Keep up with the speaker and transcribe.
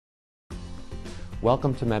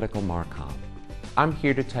Welcome to Medical Marcom. I'm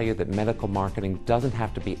here to tell you that medical marketing doesn't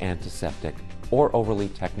have to be antiseptic or overly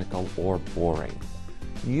technical or boring.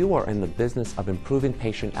 You are in the business of improving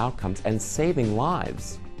patient outcomes and saving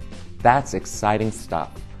lives. That's exciting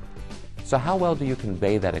stuff. So how well do you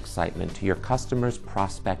convey that excitement to your customers,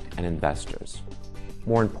 prospects, and investors?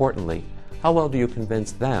 More importantly, how well do you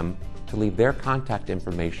convince them to leave their contact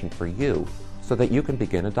information for you so that you can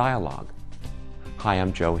begin a dialogue? Hi,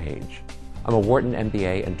 I'm Joe Hage. I'm a Wharton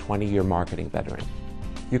MBA and 20-year marketing veteran.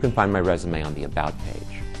 You can find my resume on the About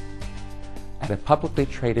page. At a publicly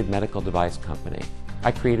traded medical device company,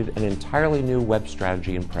 I created an entirely new web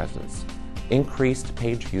strategy and presence, increased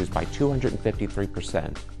page views by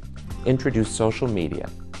 253%, introduced social media,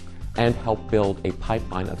 and helped build a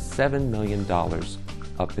pipeline of $7 million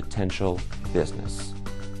of potential business.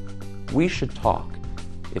 We should talk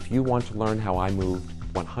if you want to learn how I moved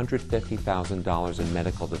 $150,000 in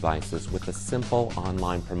medical devices with a simple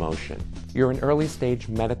online promotion. You're an early-stage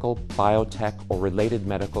medical, biotech, or related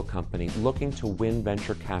medical company looking to win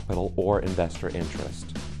venture capital or investor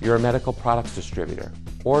interest. You're a medical products distributor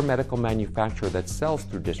or medical manufacturer that sells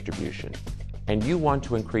through distribution, and you want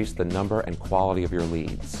to increase the number and quality of your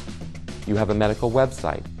leads. You have a medical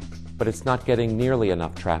website, but it's not getting nearly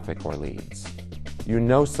enough traffic or leads. You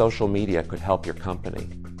know social media could help your company,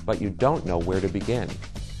 but you don't know where to begin.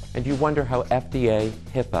 And you wonder how FDA,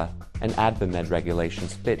 HIPAA, and AdvaMed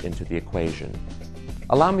regulations fit into the equation.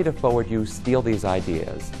 Allow me to forward you Steal These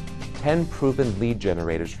Ideas, 10 proven lead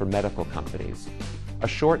generators for medical companies, a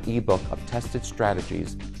short ebook of tested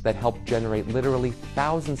strategies that help generate literally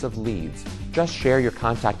thousands of leads. Just share your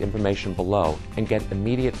contact information below and get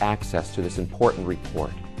immediate access to this important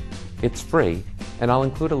report. It's free, and I'll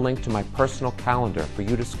include a link to my personal calendar for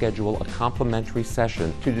you to schedule a complimentary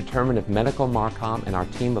session to determine if Medical Marcom and our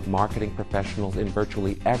team of marketing professionals in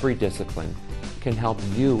virtually every discipline can help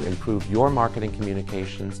you improve your marketing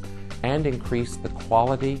communications and increase the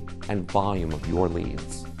quality and volume of your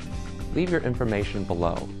leads. Leave your information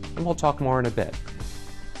below, and we'll talk more in a bit.